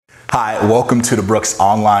Hi, welcome to the Brooks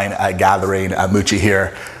Online Gathering. Muche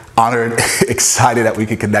here. Honored, excited that we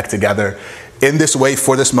can connect together in this way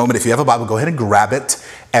for this moment. If you have a Bible, go ahead and grab it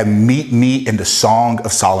and meet me in the Song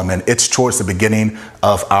of Solomon. It's towards the beginning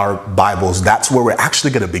of our Bibles. That's where we're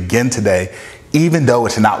actually going to begin today, even though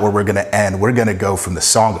it's not where we're going to end. We're going to go from the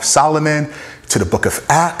Song of Solomon to the book of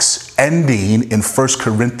Acts, ending in 1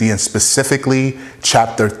 Corinthians, specifically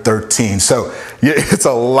chapter 13. So it's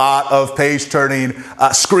a lot of page turning,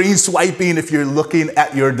 screen swiping if you're looking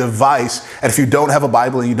at your device. And if you don't have a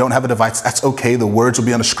Bible and you don't have a device, that's okay. The words will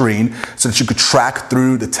be on the screen so that you could track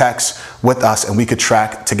through the text with us and we could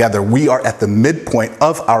track together. We are at the midpoint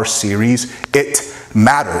of our series, It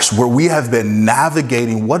Matters, where we have been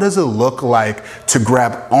navigating what does it look like to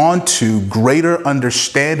grab onto greater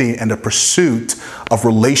understanding and the pursuit of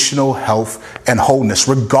relational health and wholeness.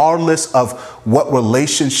 Regardless of what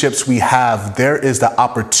relationships we have, there is the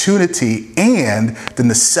opportunity and the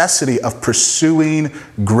necessity of pursuing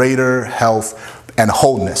greater health and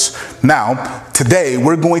wholeness. Now, today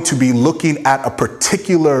we're going to be looking at a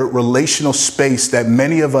particular relational space that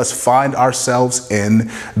many of us find ourselves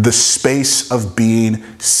in, the space of being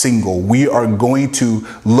single. We are going to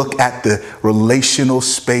look at the relational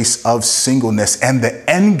space of singleness, and the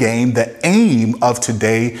end game, the aim of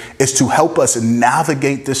today is to help us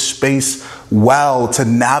navigate this space well, to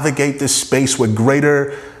navigate this space with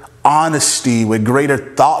greater honesty, with greater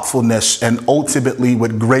thoughtfulness, and ultimately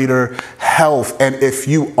with greater health. And if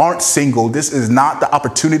you aren't single, this is not the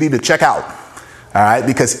opportunity to check out. All right,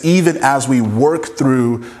 because even as we work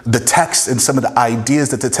through the text and some of the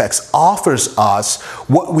ideas that the text offers us,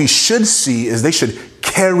 what we should see is they should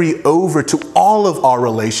carry over to all of our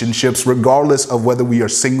relationships, regardless of whether we are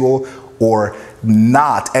single or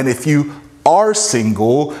not. And if you are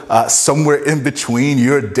single, somewhere in between,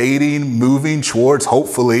 you're dating, moving towards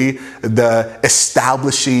hopefully the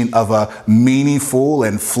establishing of a meaningful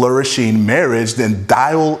and flourishing marriage, then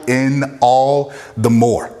dial in all the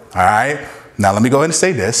more. All right. Now, let me go ahead and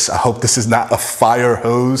say this. I hope this is not a fire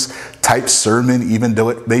hose type sermon, even though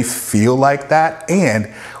it may feel like that.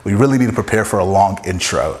 And we really need to prepare for a long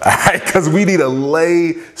intro, all right? Because we need to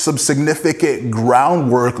lay some significant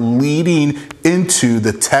groundwork leading into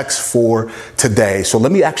the text for today. So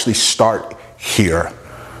let me actually start here.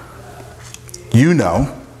 You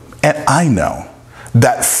know, and I know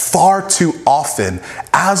that far too often,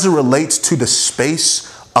 as it relates to the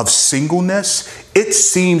space of singleness, it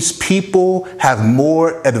seems people have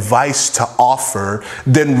more advice to offer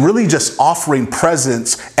than really just offering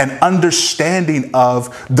presence and understanding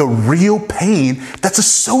of the real pain that's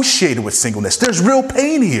associated with singleness. There's real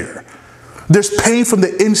pain here. There's pain from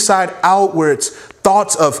the inside out, where it's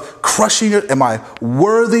thoughts of crushing it. Am I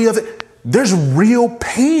worthy of it? There's real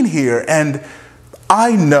pain here. And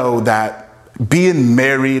I know that being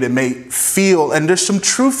married, it may feel, and there's some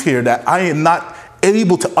truth here, that I am not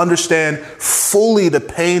able to understand fully the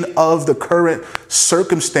pain of the current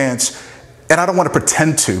circumstance. And I don't want to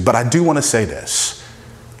pretend to, but I do want to say this.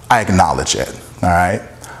 I acknowledge it. All right.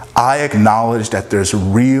 I acknowledge that there's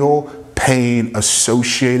real pain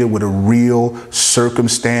associated with a real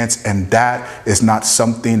circumstance, and that is not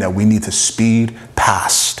something that we need to speed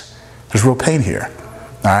past. There's real pain here.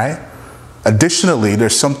 All right. Additionally,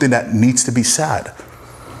 there's something that needs to be said.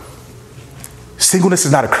 Singleness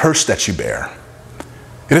is not a curse that you bear.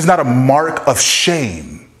 It is not a mark of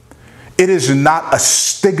shame. It is not a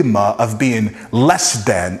stigma of being less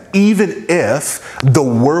than, even if the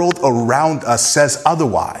world around us says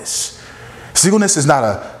otherwise. Singleness is not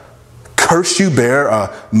a curse you bear,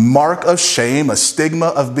 a mark of shame, a stigma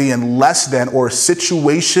of being less than, or a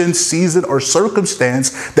situation, season, or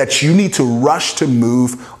circumstance that you need to rush to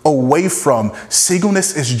move away from.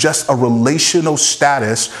 Singleness is just a relational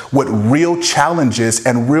status with real challenges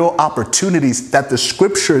and real opportunities that the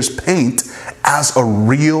scriptures paint as a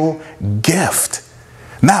real gift.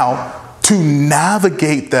 Now, to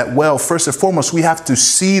navigate that well, first and foremost, we have to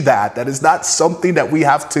see that is not something that we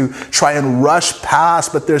have to try and rush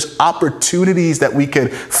past, but there's opportunities that we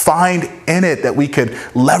could find in it, that we could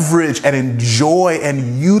leverage and enjoy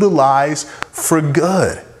and utilize for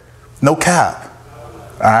good. No cap.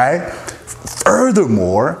 All right.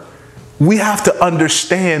 Furthermore, we have to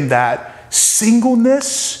understand that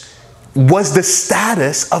singleness was the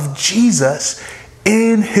status of Jesus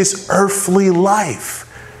in his earthly life.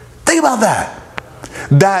 Think about that.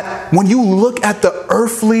 That when you look at the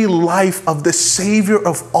earthly life of the Savior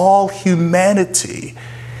of all humanity,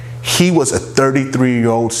 he was a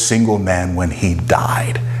 33-year-old single man when he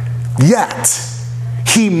died. Yet,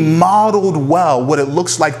 he modeled well what it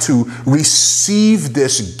looks like to receive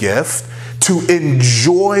this gift, to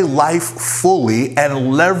enjoy life fully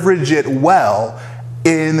and leverage it well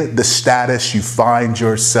in the status you find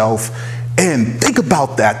yourself in. Think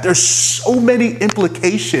about that. There's so many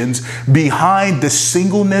implications behind the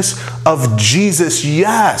singleness of Jesus.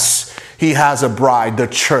 Yes, he has a bride, the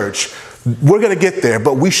church. We're going to get there,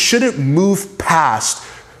 but we shouldn't move past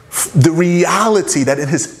the reality that in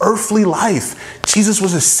his earthly life, Jesus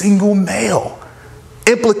was a single male.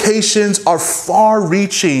 Implications are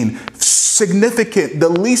far-reaching, significant, the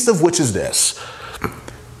least of which is this: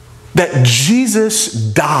 that Jesus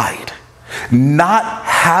died not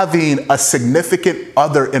having a significant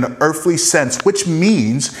other in an earthly sense, which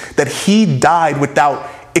means that he died without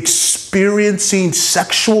experiencing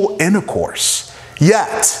sexual intercourse.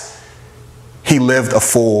 Yet, he lived a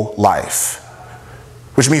full life.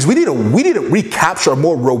 Which means we need to recapture a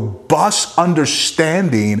more robust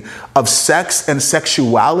understanding of sex and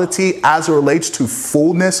sexuality as it relates to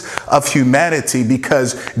fullness of humanity,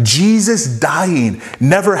 because Jesus dying,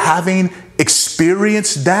 never having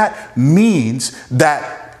experienced that, means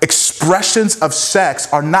that expressions of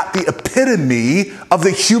sex are not the epitome of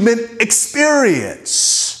the human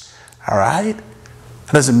experience. All right?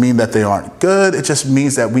 That doesn't mean that they aren't good. It just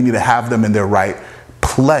means that we need to have them in their right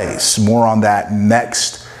place. More on that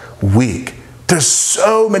next week. There's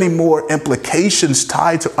so many more implications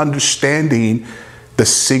tied to understanding the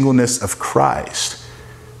singleness of Christ.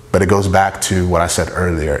 But it goes back to what I said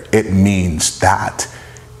earlier. It means that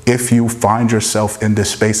if you find yourself in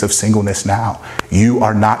this space of singleness now, you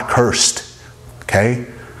are not cursed. Okay?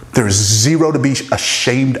 There's zero to be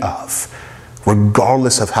ashamed of,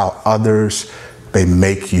 regardless of how others they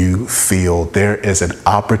make you feel. There is an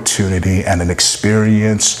opportunity and an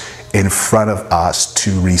experience in front of us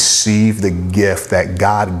to receive the gift that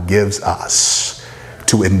God gives us,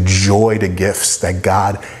 to enjoy the gifts that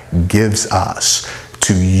God gives us,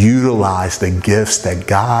 to utilize the gifts that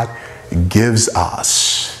God gives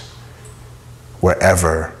us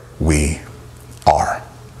wherever we are.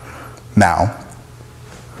 Now,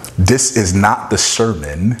 this is not the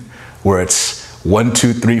sermon where it's 1,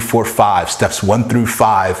 2, 3, 4, 5, steps 1 through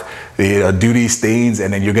 5, do these things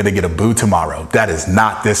and then you're going to get a boo tomorrow. That is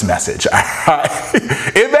not this message. All right?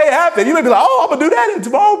 It may happen. You may be like, oh, I'm going to do that and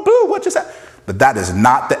tomorrow, boo, what just happened? But that is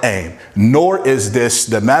not the aim. Nor is this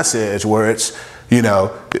the message where it's,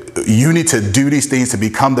 you need to do these things to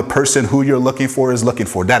become the person who you're looking for is looking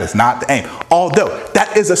for. That is not the aim. Although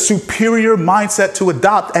that is a superior mindset to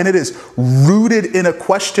adopt, and it is rooted in a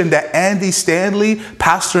question that Andy Stanley,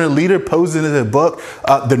 pastor and leader, posed in his book,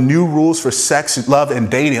 The New Rules for Sex, Love,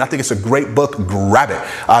 and Dating. I think it's a great book. Grab it.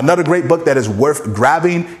 Another great book that is worth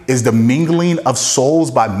grabbing is The Mingling of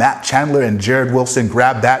Souls by Matt Chandler and Jared Wilson.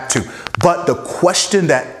 Grab that too. But the question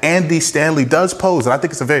that Andy Stanley does pose, and I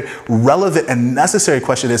think it's a very relevant and necessary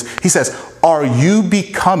question, is he says, are you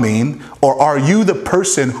becoming, or are you the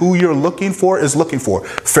person who you're looking for is looking for?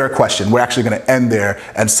 Fair question. We're actually going to end there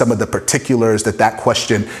and some of the particulars that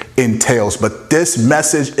question entails. But this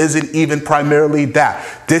message isn't even primarily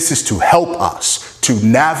that. This is to help us to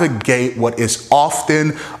navigate what is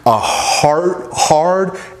often a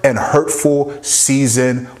hard and hurtful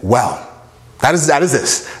season well. That is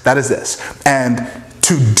this. And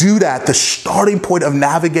to do that, the starting point of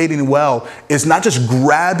navigating well is not just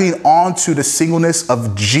grabbing onto the singleness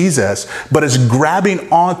of Jesus, but is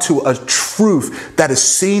grabbing onto a truth that is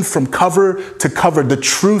seen from cover to cover. The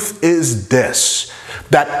truth is this: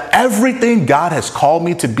 that everything God has called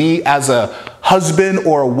me to be as a husband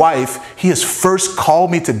or a wife, he has first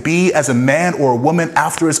called me to be as a man or a woman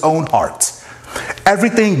after his own heart.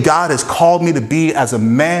 Everything God has called me to be as a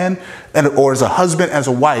man or as a husband, as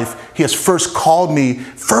a wife, he has first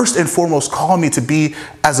and foremost called me to be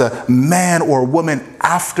as a man or a woman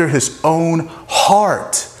after his own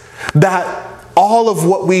heart. That all of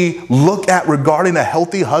what we look at regarding a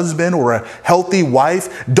healthy husband or a healthy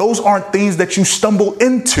wife, those aren't things that you stumble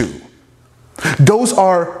into. Those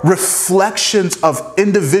are reflections of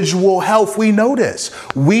individual health. We know this.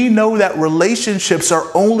 We know that relationships are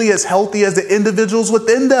only as healthy as the individuals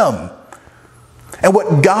within them. And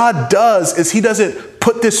what God does is he doesn't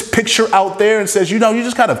put this picture out there and says, you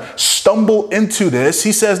just kind of stumble into this.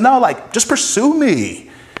 He says, no, just pursue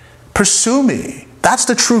me. Pursue me. That's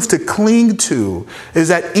the truth to cling to, is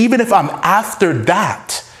that even if I'm after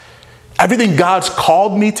that, everything God's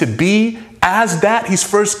called me to be as that, he's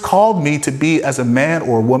first called me to be as a man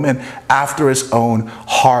or a woman after his own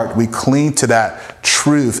heart. We cling to that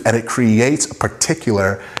truth, and it creates a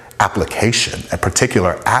particular application, a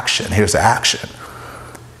particular action. Here's the action: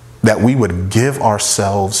 that we would give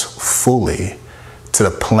ourselves fully to the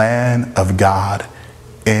plan of God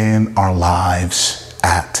in our lives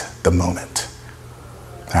at the moment.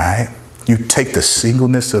 All right? You take the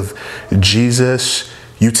singleness of Jesus,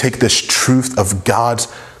 you take this truth of God's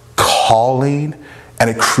calling, and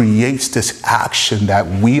it creates this action that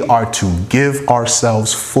we are to give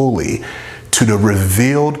ourselves fully to the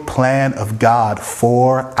revealed plan of God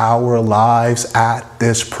for our lives at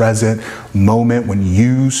this present moment. When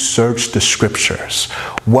you search the scriptures,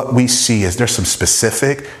 what we see is there's some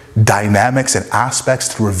specific dynamics and aspects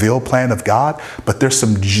to the revealed plan of God, but there's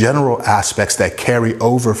some general aspects that carry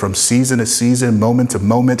over from season to season, moment to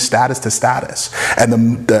moment, status to status.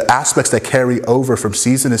 And the aspects that carry over from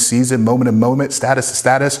season to season, moment to moment, status to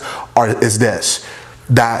status is this,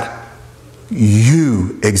 that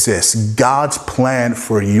you exist. God's plan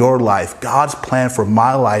for your life, God's plan for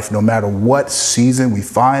my life, no matter what season we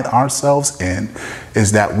find ourselves in,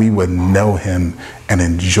 is that we would know him and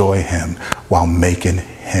enjoy him while making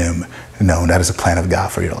him known. That is the plan of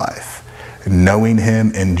God for your life. Knowing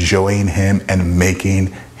him, enjoying him, and making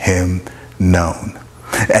him known.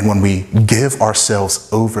 And when we give ourselves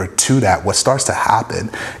over to that, what starts to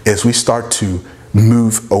happen is we start to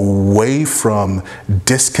move away from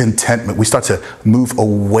discontentment. We start to move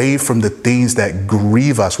away from the things that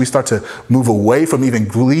grieve us. We start to move away from even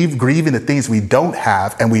grieving the things we don't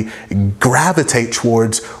have, and we gravitate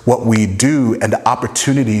towards what we do and the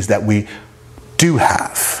opportunities that we do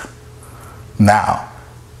have. Now,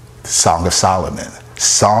 Song of Solomon.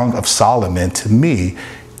 Song of Solomon, to me,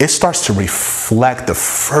 it starts to reflect the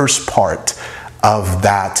first part of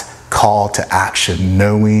that call to action,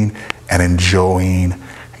 knowing and enjoying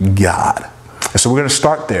God. And so we're going to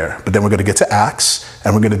start there, but then we're going to get to Acts,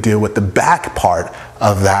 and we're going to deal with the back part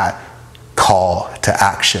of that call to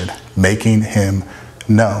action, making him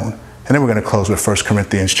known. And then we're going to close with 1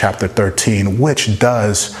 Corinthians chapter 13, which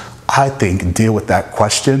does, I think, deal with that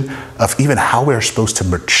question of even how we're supposed to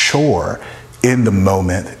mature in the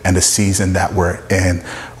moment and the season that we're in.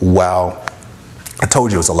 Well, I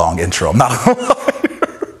told you it was a long intro. I'm not a liar.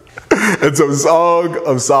 And so Song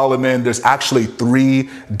of Solomon, there's actually 3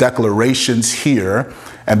 declarations here,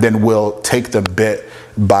 and then we'll take them bit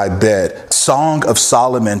by bit. Song of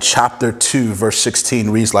Solomon, chapter 2, verse 16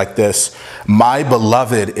 reads like this: "My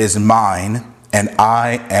beloved is mine, and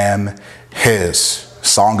I am his."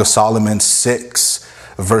 Song of Solomon 6,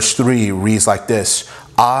 verse 3 reads like this: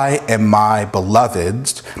 "I am my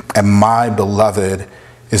beloved's, and my beloved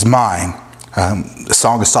is mine." The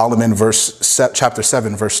Song of Solomon, chapter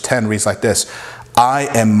 7, verse 10 reads like this: "I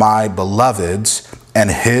am my beloved's,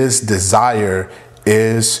 and his desire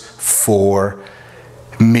is for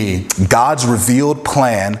me." God's revealed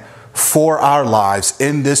plan for our lives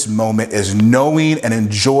in this moment is knowing and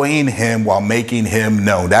enjoying him while making him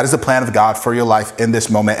known. That is the plan of God for your life in this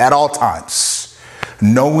moment at all times.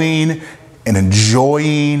 Knowing and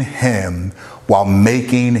enjoying him while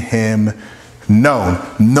making him known.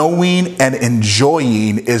 Knowing and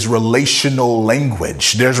enjoying is relational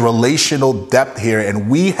language. There's relational depth here, and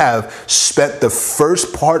we have spent the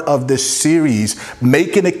first part of this series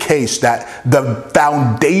making a case that the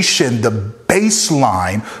foundation, the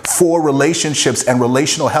baseline for relationships and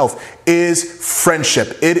relational health is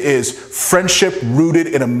friendship. It is friendship rooted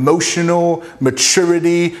in emotional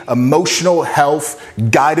maturity, emotional health,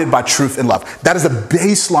 guided by truth and love. That is the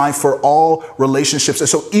baseline for all relationships. And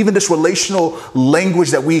so even this relational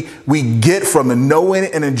language that we get from knowing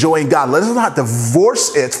and enjoying God, let us not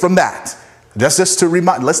divorce it from that. Just to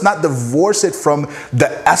remind, let's not divorce it from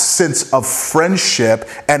the essence of friendship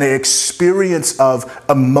and an experience of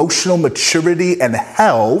emotional maturity and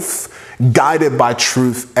health guided by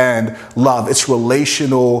truth and love. It's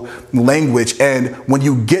relational language. And when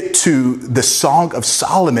you get to the Song of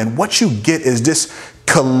Solomon, what you get is this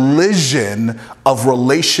collision of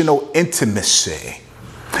relational intimacy.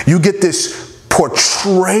 You get this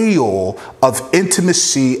portrayal of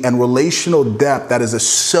intimacy and relational depth that is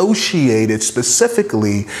associated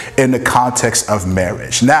specifically in the context of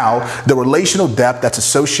marriage. Now, the relational depth that's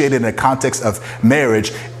associated in the context of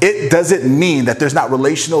marriage, it doesn't mean that there's not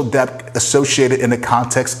relational depth associated in the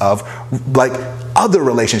context of like other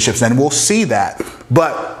relationships, and we'll see that.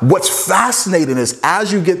 But what's fascinating is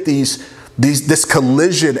as you get this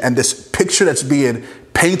collision and this picture that's being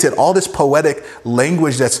painted, all this poetic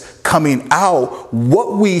language that's coming out,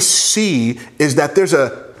 what we see is that there's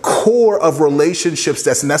a core of relationships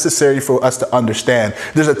that's necessary for us to understand.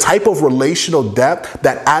 There's a type of relational depth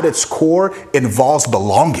that at its core involves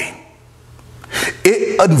belonging.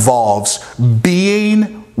 It involves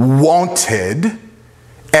being wanted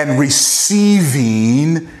and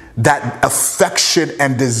receiving that affection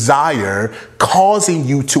and desire, causing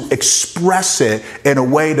you to express it in a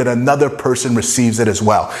way that another person receives it as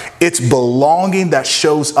well. It's belonging that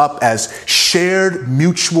shows up as shared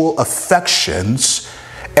mutual affections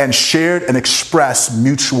and shared and expressed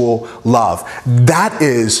mutual love. That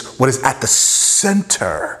is what is at the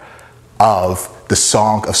center of the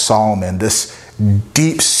Song of Solomon, this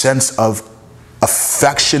deep sense of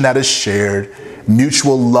affection that is shared,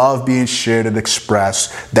 mutual love being shared and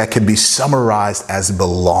expressed, that can be summarized as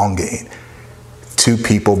belonging. Two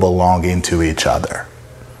people belonging to each other.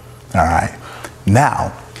 All right.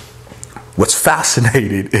 Now, what's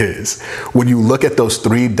fascinating is when you look at those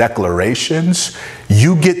three declarations,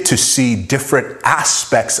 you get to see different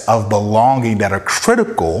aspects of belonging that are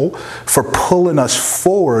critical for pulling us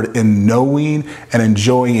forward in knowing and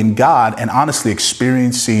enjoying God, and honestly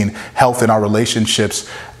experiencing health in our relationships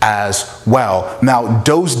as well. Now,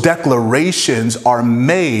 those declarations are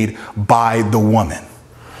made by the woman.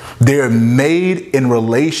 They're made in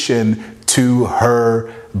relation to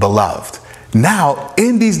her beloved. Now,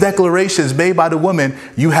 in these declarations made by the woman,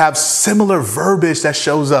 you have similar verbiage that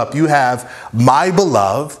shows up. You have my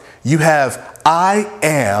beloved, you have I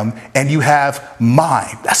am, and you have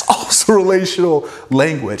mine. That's also relational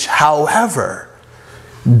language. However,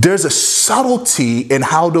 there's a subtlety in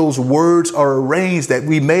how those words are arranged that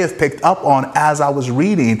we may have picked up on as I was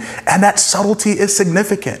reading. And that subtlety is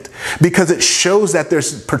significant because it shows that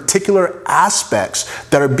there's particular aspects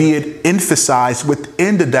that are being emphasized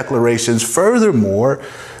within the declarations. Furthermore,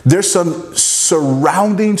 there's some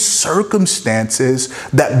surrounding circumstances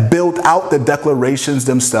that build out the declarations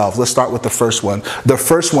themselves. Let's start with the first one. The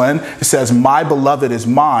first one, it says, my beloved is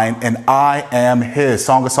mine and I am his.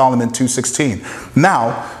 Song of Solomon 2:16.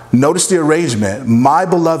 Now, notice the arrangement. My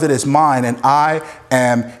beloved is mine and I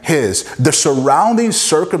am his. The surrounding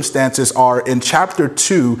circumstances are in chapter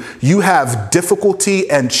 2. You have difficulty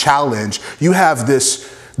and challenge. You have this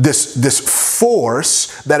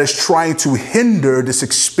force that is trying to hinder this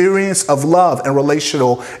experience of love and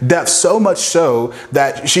relational depth, so much so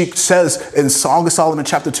that she says in Song of Solomon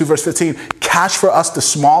chapter 2 verse 15, catch for us the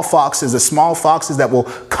small foxes that will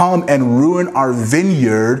come and ruin our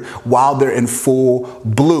vineyard while they're in full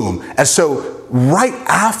bloom. And so right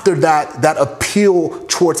after that appeal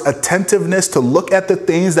towards attentiveness to look at the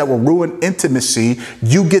things that will ruin intimacy,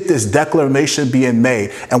 you get this declaration being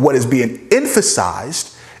made. And what is being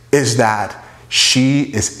emphasized is that she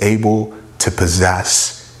is able to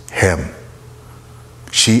possess him.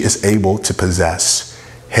 She is able to possess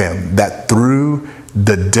him. That through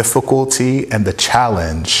the difficulty and the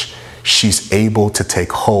challenge, she's able to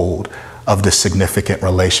take hold of the significant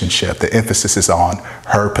relationship. The emphasis is on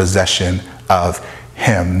her possession of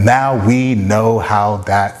him. Now we know how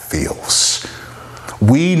that feels.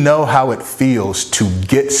 We know how it feels to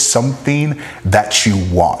get something that you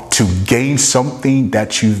want, to gain something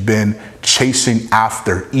that you've been chasing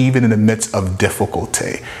after, even in the midst of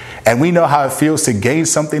difficulty. And we know how it feels to gain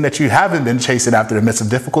something that you haven't been chasing after in the midst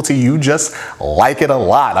of difficulty. You just like it a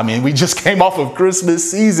lot. I mean, we just came off of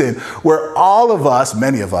Christmas season where all of us,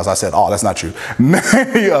 many of us, I said, oh, that's not true.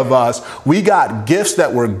 Many of us, we got gifts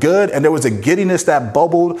that were good and there was a giddiness that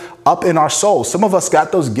bubbled up in our souls. Some of us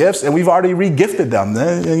got those gifts and we've already re-gifted them.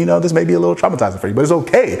 You know, this may be a little traumatizing for you, but it's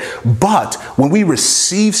okay. But when we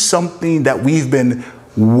receive something that we've been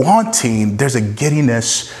wanting, there's a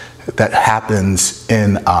giddiness that happens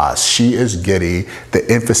in us. She is giddy. The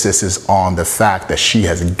emphasis is on the fact that she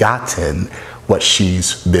has gotten what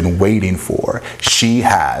she's been waiting for. She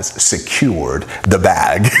has secured the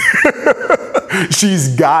bag.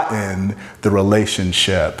 She's gotten the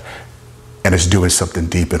relationship and is doing something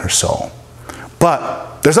deep in her soul.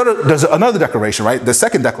 But there's another declaration, right? The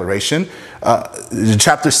second declaration,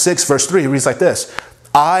 chapter 6, verse 3, it reads like this.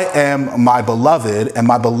 I am my beloved and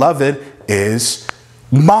my beloved is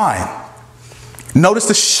mine. Notice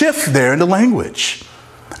the shift there in the language.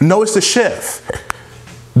 Notice the shift.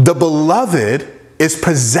 The beloved is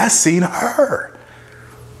possessing her.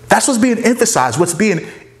 That's what's being emphasized. What's being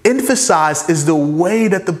emphasized is the way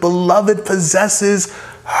that the beloved possesses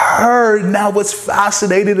her. Now, what's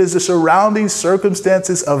fascinating is the surrounding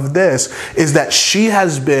circumstances of this is that she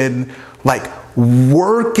has been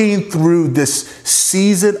working through this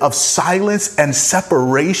season of silence and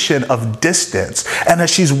separation of distance. And as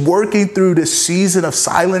she's working through this season of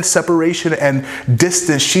silence, separation, and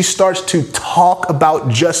distance, she starts to talk about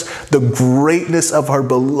just the greatness of her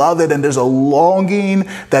beloved. And there's a longing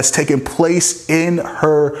that's taking place in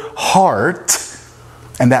her heart.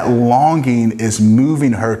 And that longing is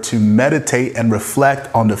moving her to meditate and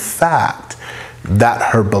reflect on the fact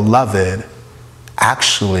that her beloved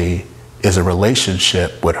actually is a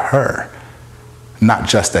relationship with her, not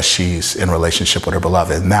just that she's in relationship with her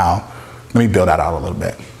beloved. Now, let me build that out a little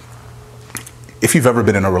bit. If you've ever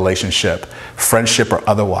been in a relationship, friendship or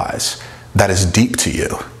otherwise, that is deep to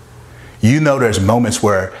you, you know there's moments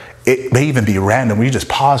where it may even be random, where you just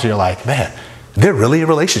pause and you're like, man, they're really in a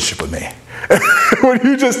relationship with me. When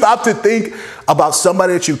you just stop to think about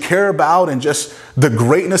somebody that you care about and just the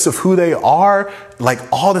greatness of who they are, like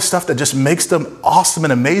all the stuff that just makes them awesome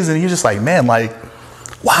and amazing. And you're just like, man, like,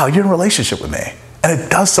 wow, you're in a relationship with me. And it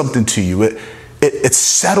does something to you. It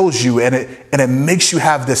settles you, and it makes you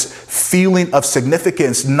have this feeling of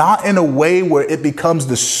significance, not in a way where it becomes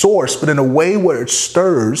the source, but in a way where it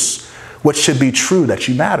stirs what should be true, that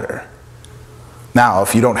you matter. Now,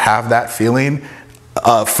 if you don't have that feeling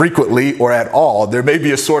frequently or at all, there may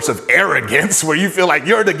be a source of arrogance where you feel like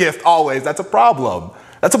you're the gift always. That's a problem.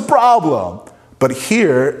 That's a problem. But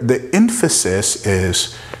here, the emphasis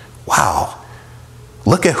is, wow,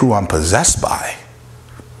 look at who I'm possessed by.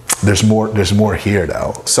 There's more here,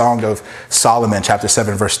 though. Song of Solomon, chapter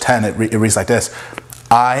 7, verse 10, it reads like this: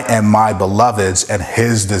 I am my beloved's, and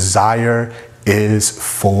his desire is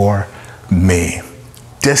for me.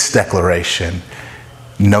 This declaration,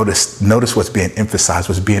 notice what's being emphasized.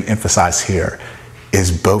 What's being emphasized here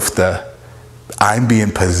is both the I'm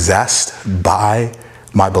being possessed by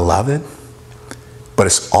my beloved, but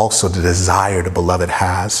it's also the desire the beloved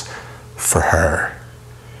has for her.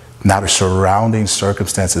 Now the surrounding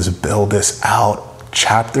circumstances build this out.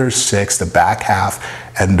 Chapter 6, the back half,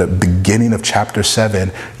 and the beginning of chapter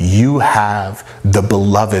 7, you have the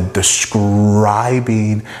beloved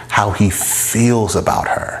describing how he feels about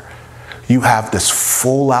her. You have this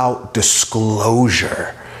full out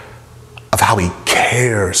disclosure of how he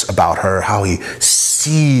cares about her, how he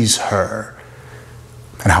sees her,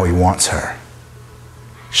 and how he wants her.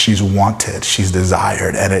 She's wanted, she's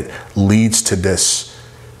desired, and it leads to this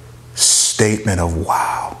statement of,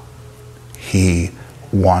 wow, he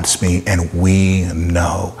wants me, and we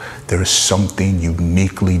know there is something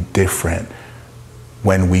uniquely different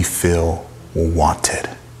when we feel wanted.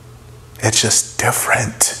 It's just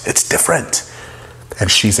different. It's different. And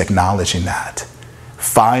she's acknowledging that.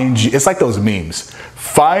 It's like those memes.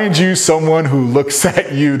 Find you someone who looks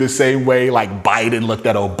at you the same way like Biden looked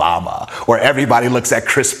at Obama, or everybody looks at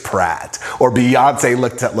Chris Pratt, or Beyonce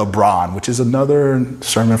looked at LeBron, which is another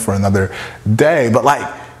sermon for another day. But like,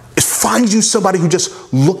 find you somebody who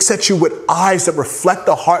just looks at you with eyes that reflect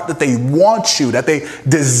the heart that they want you, that they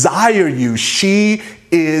desire you. She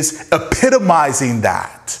is epitomizing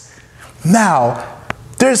that. Now,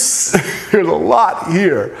 there's a lot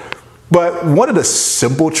here. But one of the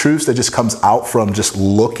simple truths that just comes out from just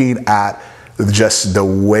looking at just the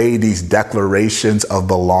way these declarations of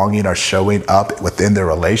belonging are showing up within their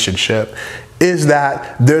relationship is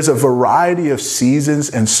that there's a variety of seasons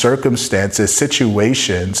and circumstances,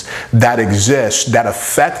 situations that exist that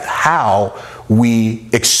affect how we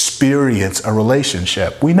experience a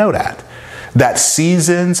relationship. We know that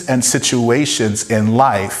seasons and situations in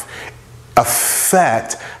life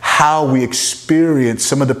affect how we experience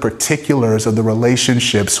some of the particulars of the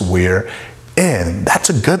relationships we're in. That's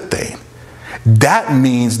a good thing. That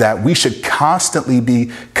means that we should constantly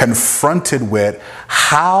be confronted with,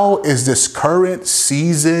 how is this current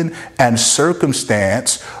season and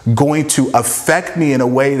circumstance going to affect me in a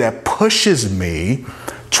way that pushes me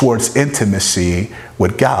towards intimacy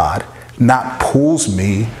with God, not pulls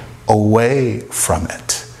me away from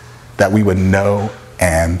it, that we would know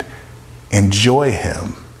and enjoy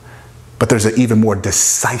him. But there's an even more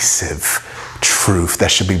decisive truth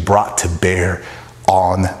that should be brought to bear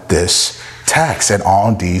on this text and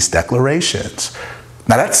on these declarations.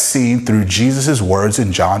 Now that's seen through Jesus' words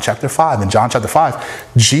in John chapter 5. In John chapter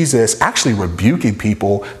 5, Jesus actually rebuking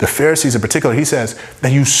people, the Pharisees in particular. He says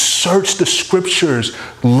that you search the scriptures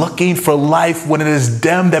looking for life when it is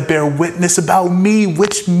them that bear witness about me,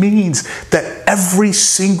 which means that every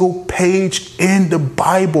single page in the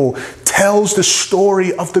Bible tells the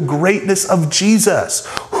story of the greatness of Jesus,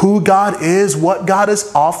 who God is, what God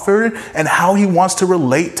has offered, and how he wants to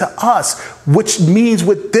relate to us, which means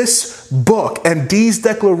with this book and these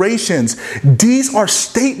declarations, these are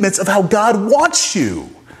statements of how God wants you.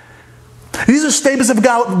 These are statements of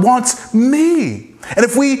God wants me. And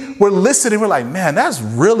if we were listening, we're like, man, that's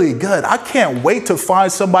really good. I can't wait to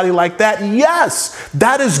find somebody like that. Yes,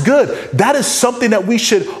 that is good. That is something that we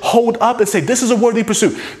should hold up and say, this is a worthy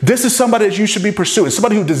pursuit. This is somebody that you should be pursuing.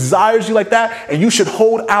 Somebody who desires you like that, and you should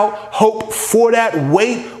hold out hope for that.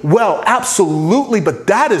 Wait, well, absolutely. But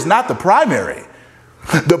that is not the primary.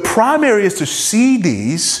 The primary is to see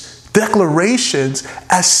these declarations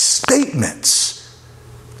as statements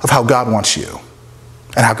of how God wants you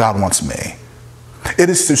and how God wants me. It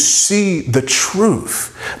is to see the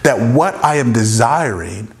truth that what I am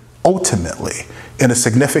desiring ultimately in a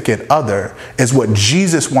significant other is what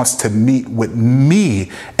Jesus wants to meet with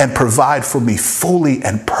me and provide for me fully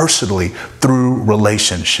and personally through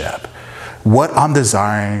relationship. What I'm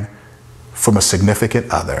desiring from a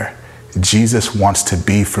significant other, Jesus wants to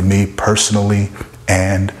be for me personally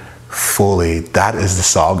and fully. That is the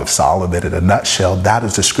Song of Solomon in a nutshell. That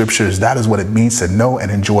is the scriptures. That is what it means to know and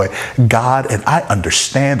enjoy God. And I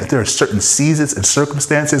understand that there are certain seasons and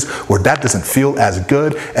circumstances where that doesn't feel as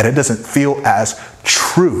good and it doesn't feel as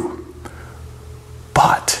true.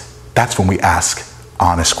 But that's when we ask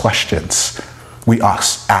honest questions. We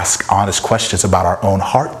ask honest questions about our own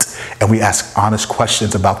heart, and we ask honest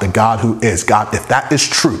questions about the God who is. God, if that is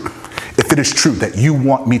true, if it is true that you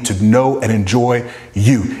want me to know and enjoy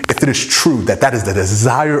you, if it is true that that is the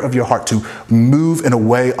desire of your heart to move in a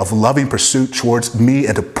way of loving pursuit towards me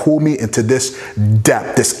and to pull me into this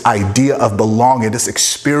depth, this idea of belonging, this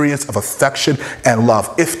experience of affection and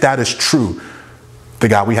love, if that is true, then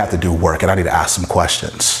God, we have to do work, and I need to ask some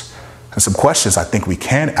questions. And some questions I think we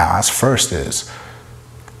can ask first is,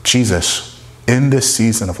 Jesus, in this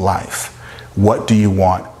season of life, what do you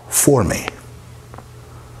want for me?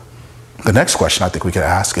 The next question I think we could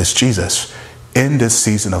ask is, Jesus, in this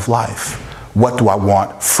season of life, what do I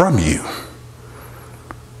want from you?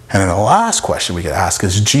 And then the last question we could ask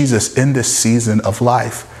is, Jesus, in this season of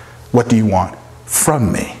life, what do you want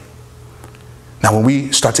from me? Now, when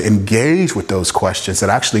we start to engage with those questions, it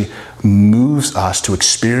actually moves us to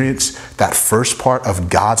experience that first part of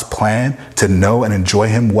God's plan to know and enjoy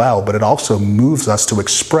him well, but it also moves us to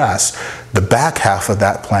express the back half of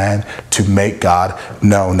that plan to make God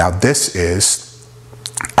known. Now, this is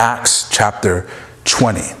Acts chapter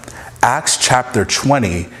 20. Acts chapter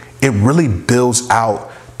 20, it really builds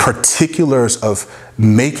out particulars of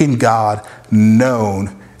making God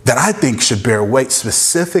known that I think should bear weight,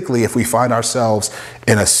 specifically if we find ourselves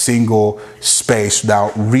in a single space.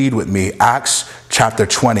 Now, read with me. Acts chapter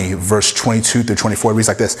 20, verse 22 through 24. It reads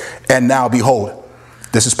like this. And now, behold,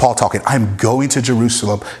 this is Paul talking. I'm going to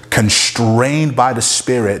Jerusalem, constrained by the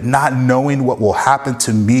Spirit, not knowing what will happen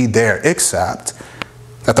to me there, except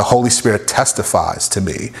that the Holy Spirit testifies to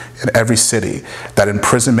me in every city that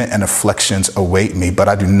imprisonment and afflictions await me, but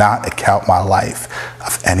I do not account my life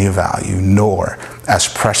of any value, nor as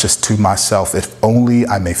precious to myself, if only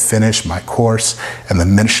I may finish my course and the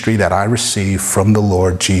ministry that I receive from the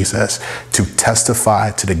Lord Jesus to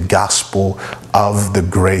testify to the gospel of the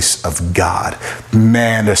grace of God.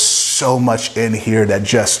 Man, there's so much in here that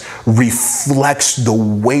just reflects the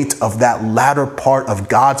weight of that latter part of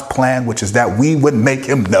God's plan, which is that we would make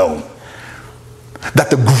him known.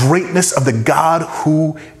 That the greatness of the God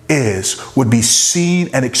who is would be seen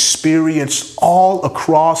and experienced all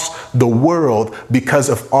across the world because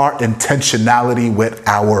of our intentionality with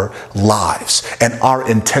our lives and our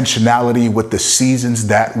intentionality with the seasons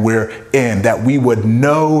that we're in, that we would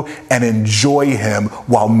know and enjoy him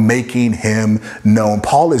while making him known.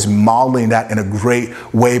 Paul is modeling that in a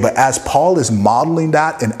great way, but as Paul is modeling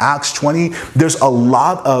that in Acts 20, there's a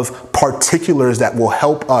lot of particulars that will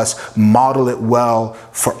help us model it well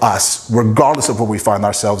for us, regardless of where we find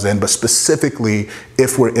ourselves in, but specifically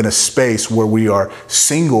if we're in a space where we are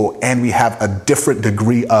single and we have a different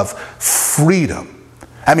degree of freedom.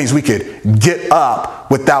 That means we could get up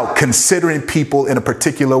without considering people in a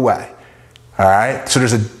particular way. All right. So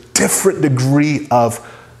there's a different degree of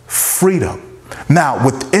freedom. Now,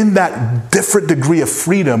 within that different degree of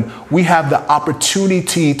freedom, we have the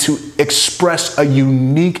opportunity to express a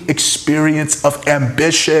unique experience of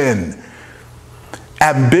ambition.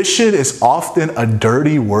 Ambition is often a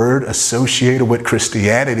dirty word associated with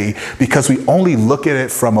Christianity because we only look at it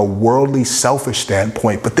from a worldly, selfish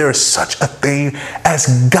standpoint, but there is such a thing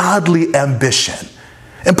as godly ambition.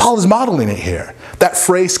 And Paul is modeling it here. That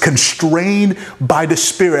phrase, constrained by the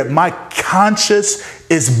Spirit, my conscience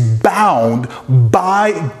is bound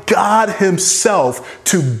by God himself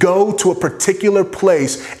to go to a particular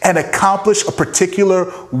place and accomplish a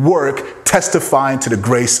particular work testifying to the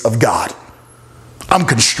grace of God. I'm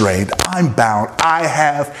constrained. I'm bound. I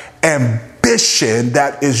have ambition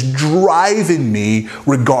that is driving me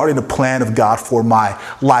regarding the plan of God for my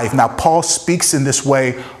life. Now, Paul speaks in this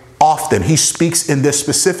way often. He speaks in this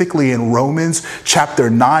specifically in Romans chapter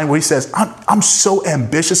 9, where he says, I'm so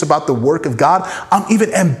ambitious about the work of God. I'm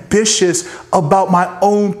even ambitious about my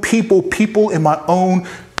own people in my own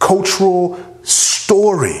cultural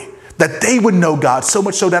story, that they would know God so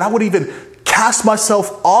much so that I would even cast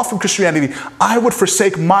myself off from Christianity. I would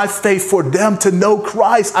forsake my faith for them to know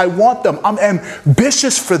Christ. I want them. I'm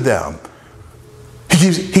ambitious for them.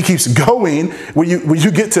 He keeps going. When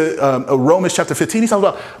you get to Romans chapter 15, he talks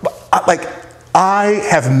about, like, I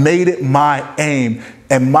have made it my aim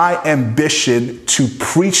and my ambition to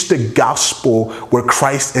preach the gospel where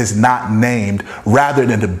Christ is not named, rather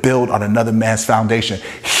than to build on another man's foundation.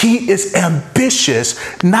 He is ambitious,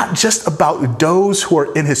 not just about those who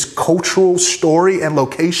are in his cultural story and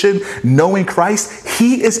location knowing Christ.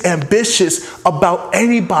 He is ambitious about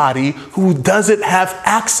anybody who doesn't have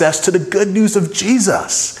access to the good news of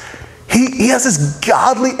Jesus. He has this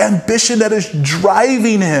godly ambition that is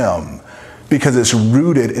driving him, because it's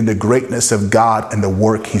rooted in the greatness of God and the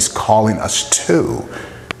work he's calling us to.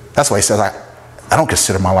 That's why he says, I don't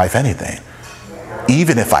consider my life anything.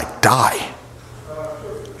 Even if I die,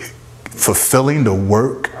 fulfilling the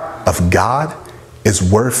work of God is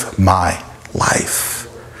worth my life.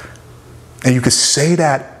 And you could say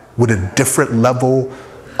that with a different level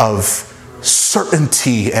of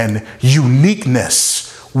certainty and uniqueness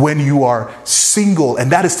when you are single, and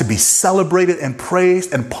that is to be celebrated and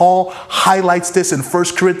praised. And Paul highlights this in 1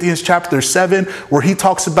 Corinthians chapter 7, where he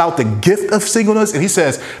talks about the gift of singleness. And he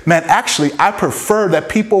says, man, actually, I prefer that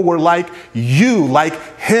people were like you,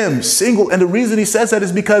 like him, single. And the reason he says that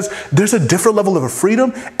is because there's a different level of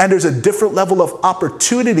freedom and there's a different level of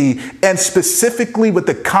opportunity. And specifically with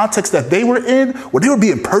the context that they were in, where they were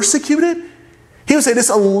being persecuted, he would say it's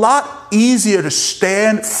a lot easier to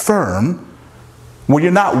stand firm when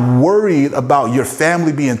you're not worried about your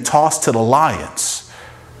family being tossed to the lions.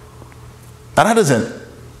 Now, that doesn't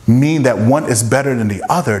mean that one is better than the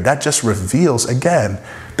other. That just reveals, again,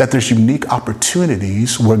 that there's unique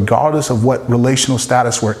opportunities, regardless of what relational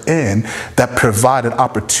status we're in, that provide an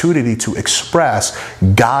opportunity to express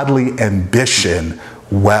godly ambition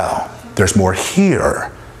well. There's more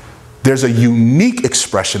here. There's a unique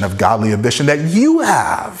expression of godly ambition that you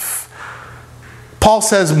have. Paul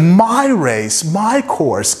says, my race, my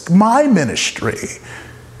course, my ministry.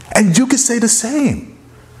 And you could say the same.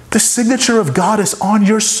 The signature of God is on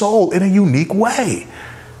your soul in a unique way.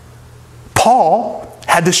 Paul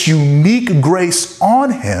had this unique grace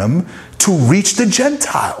on him to reach the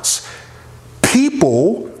Gentiles.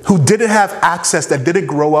 People who didn't have access, that didn't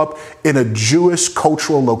grow up in a Jewish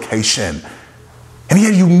cultural location. And he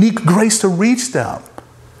had unique grace to reach them.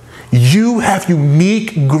 You have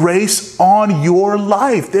unique grace on your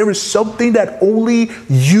life. There is something that only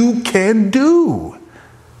you can do.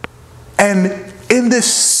 And in this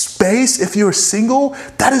space, if you're single,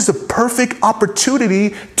 that is the perfect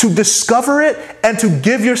opportunity to discover it and to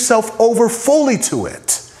give yourself over fully to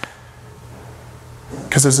it.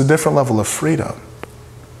 Because there's a different level of freedom.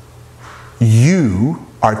 You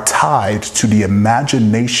are tied to the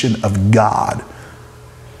imagination of God.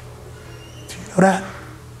 Do you know that?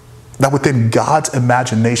 That within God's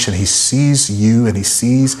imagination, he sees you and he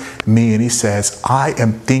sees me and he says, I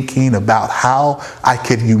am thinking about how I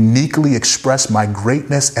can uniquely express my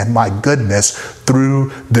greatness and my goodness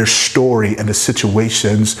through their story and the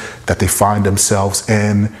situations that they find themselves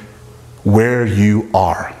in. Where you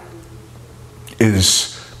are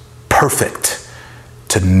is perfect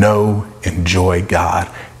to know, enjoy God,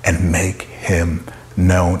 and make him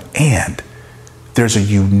known. And there's a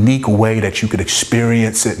unique way that you could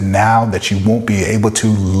experience it now that you won't be able to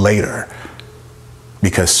later.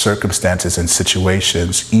 Because circumstances and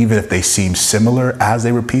situations, even if they seem similar as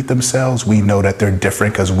they repeat themselves, we know that they're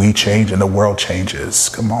different because we change and the world changes.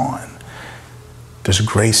 Come on. There's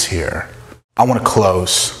grace here. I want to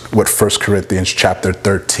close with 1 Corinthians chapter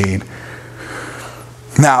 13.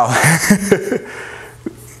 Now,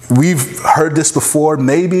 we've heard this before,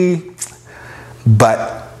 maybe,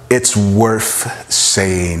 but it's worth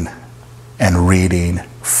saying and reading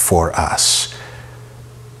for us.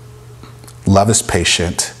 Love is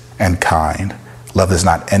patient and kind. Love does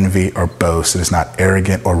not envy or boast. It is not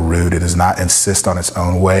arrogant or rude. It does not insist on its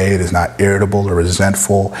own way. It is not irritable or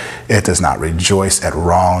resentful. It does not rejoice at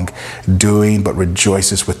wrongdoing, but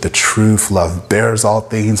rejoices with the truth. Love bears all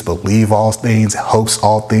things, believes all things, hopes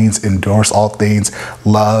all things, endures all things.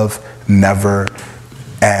 Love never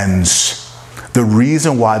ends. The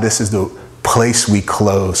reason why this is the place we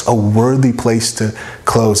close, a worthy place to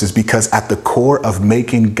close, is because at the core of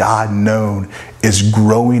making God known is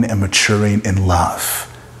growing and maturing in love.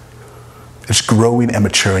 It's growing and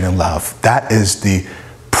maturing in love. That is the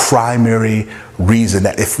primary reason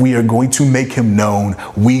that if we are going to make him known,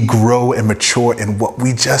 we grow and mature in what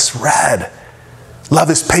we just read. Love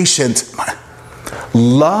is patient.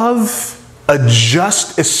 Love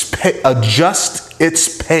adjusts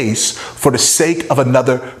its pace for the sake of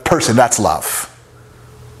another person. That's love.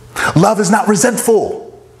 Love is not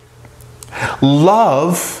resentful.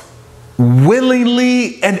 Love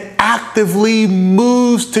willingly and actively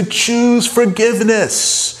moves to choose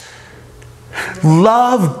forgiveness.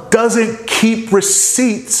 Love doesn't keep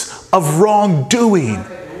receipts of wrongdoing.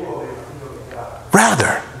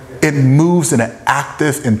 Rather, it moves in an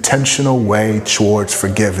active, intentional way towards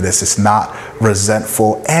forgiveness. It's not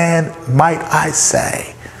resentful. And might I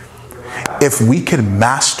say, if we can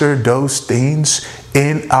master those things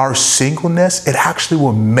in our singleness, it actually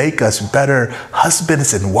will make us better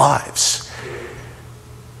husbands and wives.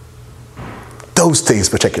 Those things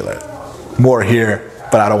in particular. More here,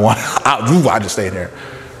 but I don't want, I just stay in here.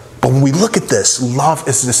 But when we look at this, love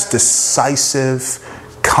is this decisive,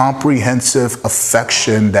 comprehensive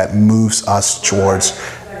affection that moves us towards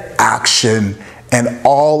action. And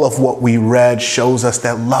all of what we read shows us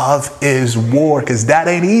that love is war, because that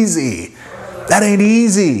ain't easy. That ain't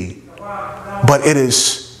easy. But it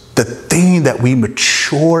is the thing that we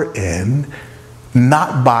mature in,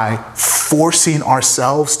 not by forcing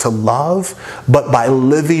ourselves to love, but by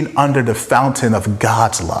living under the fountain of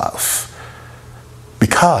God's love.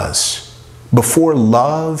 Because before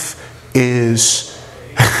love is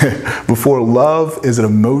an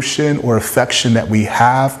emotion or affection that we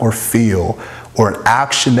have or feel, or an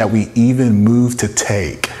action that we even move to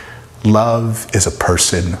take, love is a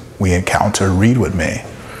person we encounter. Read with me.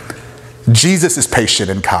 Jesus is patient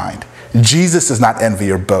and kind. Jesus does not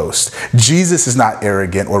envy or boast. Jesus is not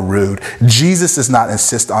arrogant or rude. Jesus does not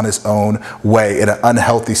insist on his own way in an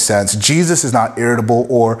unhealthy sense. Jesus is not irritable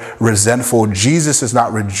or resentful. Jesus does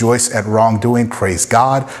not rejoice at wrongdoing. Praise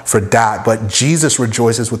God for that. But Jesus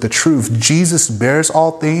rejoices with the truth. Jesus bears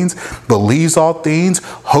all things, believes all things,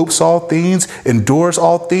 hopes all things, endures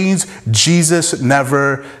all things. Jesus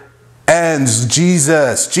never ends.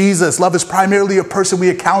 Jesus. Love is primarily a person we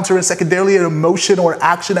encounter, and secondarily an emotion or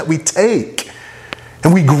action that we take.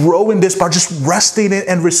 And we grow in this by just resting in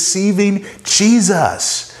and receiving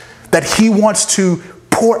Jesus. That he wants to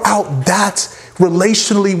pour out that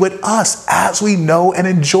relationally with us as we know and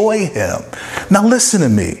enjoy him. Now listen to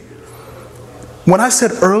me. When I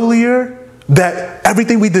said earlier that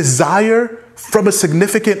everything we desire from a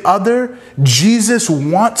significant other, Jesus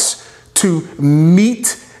wants to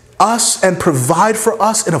meet us and provide for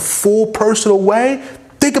us in a full personal way.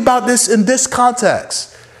 Think about this in this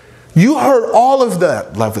context. You heard all of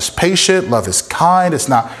that. Love is patient, love is kind. It's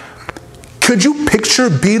not. Could you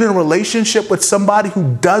picture being in a relationship with somebody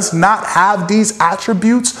who does not have these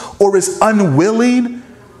attributes or is unwilling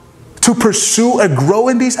to pursue and grow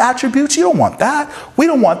in these attributes? You don't want that. We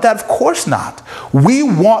don't want that. Of course not. We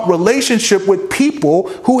want relationship with people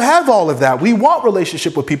who have all of that. We want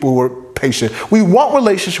relationship with people who are patient. We want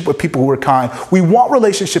relationship with people who are kind. We want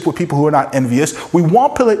relationship with people who are not envious. We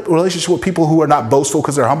want relationship with people who are not boastful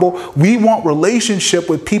because they're humble. We want relationship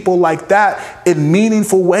with people like that in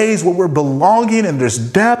meaningful ways where we're belonging and there's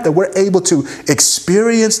depth, and we're able to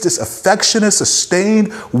experience this affectionate,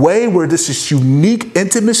 sustained way where this is unique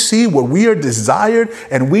intimacy, where we are desired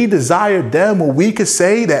and we desire them, where we could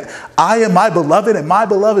say that I am my beloved and my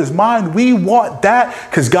beloved is mine. We want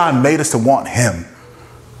that because God made us to want him.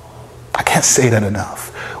 I can't say that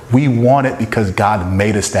enough. We want it because God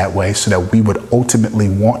made us that way so that we would ultimately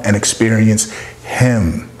want and experience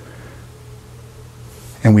him.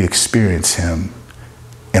 And we experience him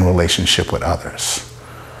in relationship with others.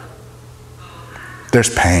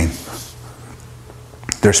 There's pain.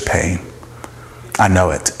 There's pain. I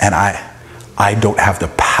know it. And I don't have the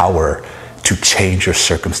power to change your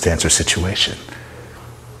circumstance or situation.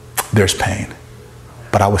 There's pain.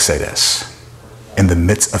 But I would say this. In the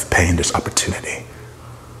midst of pain, there's opportunity.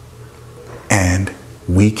 And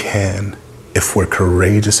we can, if we're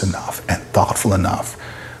courageous enough and thoughtful enough,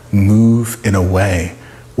 move in a way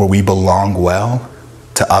where we belong well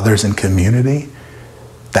to others in community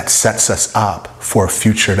that sets us up for a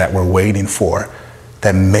future that we're waiting for,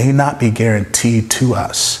 that may not be guaranteed to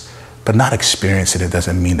us, but not experiencing it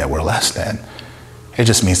doesn't mean that we're less than. It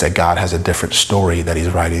just means that God has a different story that he's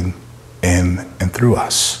writing in and through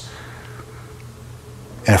us.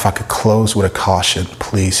 And if I could close with a caution,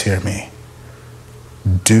 please hear me.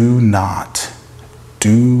 Do not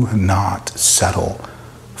settle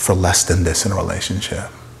for less than this in a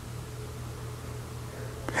relationship.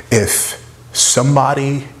 If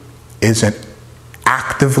somebody isn't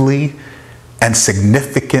actively and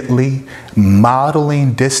significantly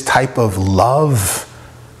modeling this type of love,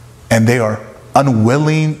 and they are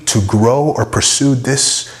unwilling to grow or pursue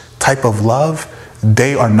this type of love,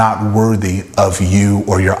 they are not worthy of you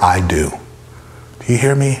or your I do. Do you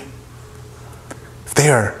hear me? if they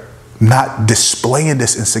are not displaying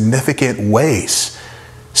this in significant ways,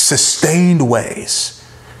 sustained ways,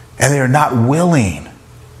 and they are not willing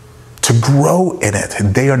to grow in it,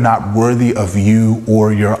 and they are not worthy of you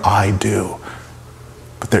or your I do.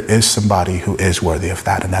 But there is somebody who is worthy of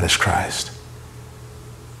that, and that is Christ.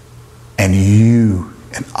 And you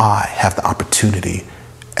and I have the opportunity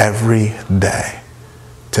every day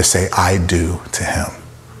to say I do to him.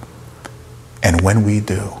 And when we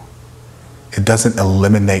do, it doesn't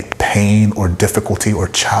eliminate pain or difficulty or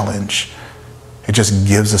challenge. It just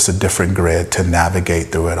gives us a different grid to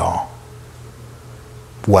navigate through it all.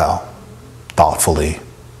 Well, thoughtfully,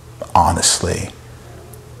 honestly,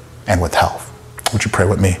 and with health. Would you pray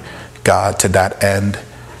with me? God, to that end,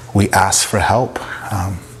 we ask for help.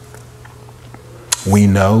 We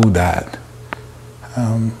know that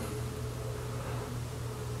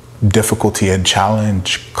difficulty and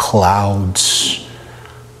challenge clouds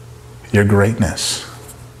your greatness.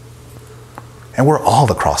 And we're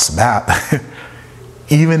all across the map.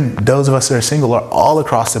 Even those of us that are single are all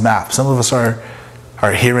across the map. Some of us are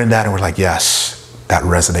hearing that and we're like, yes, that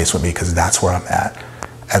resonates with me because that's where I'm at.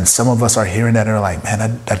 And some of us are hearing that and are like,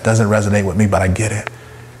 man, that doesn't resonate with me, but I get it.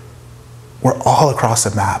 We're all across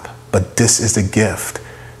the map, but this is the gift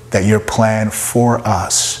that your plan for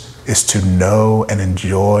us is to know and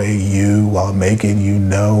enjoy you while making you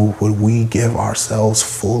know. Would we give ourselves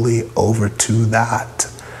fully over to that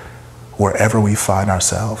wherever we find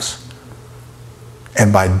ourselves?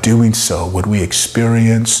 And by doing so, would we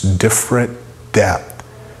experience different depth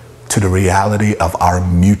to the reality of our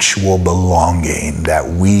mutual belonging, that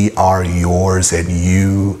we are yours and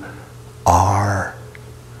you are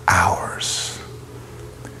ours?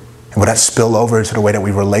 And would that spill over into the way that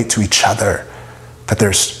we relate to each other, that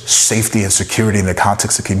there's safety and security in the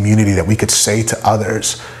context of community, that we could say to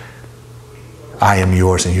others, I am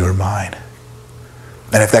yours and you are mine.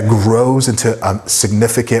 And if that grows into a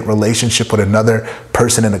significant relationship with another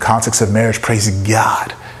person in the context of marriage, praise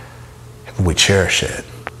God, we cherish it.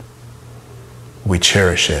 We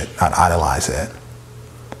cherish it, not idolize it.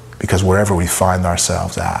 Because wherever we find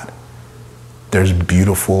ourselves at, there's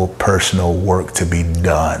beautiful personal work to be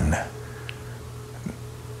done.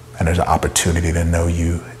 And there's an opportunity to know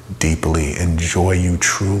you deeply, enjoy you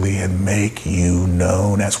truly, and make you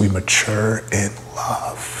known as we mature in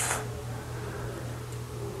love.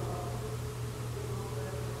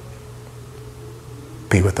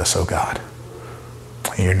 Be with us, oh God.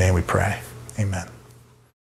 In your name we pray. Amen.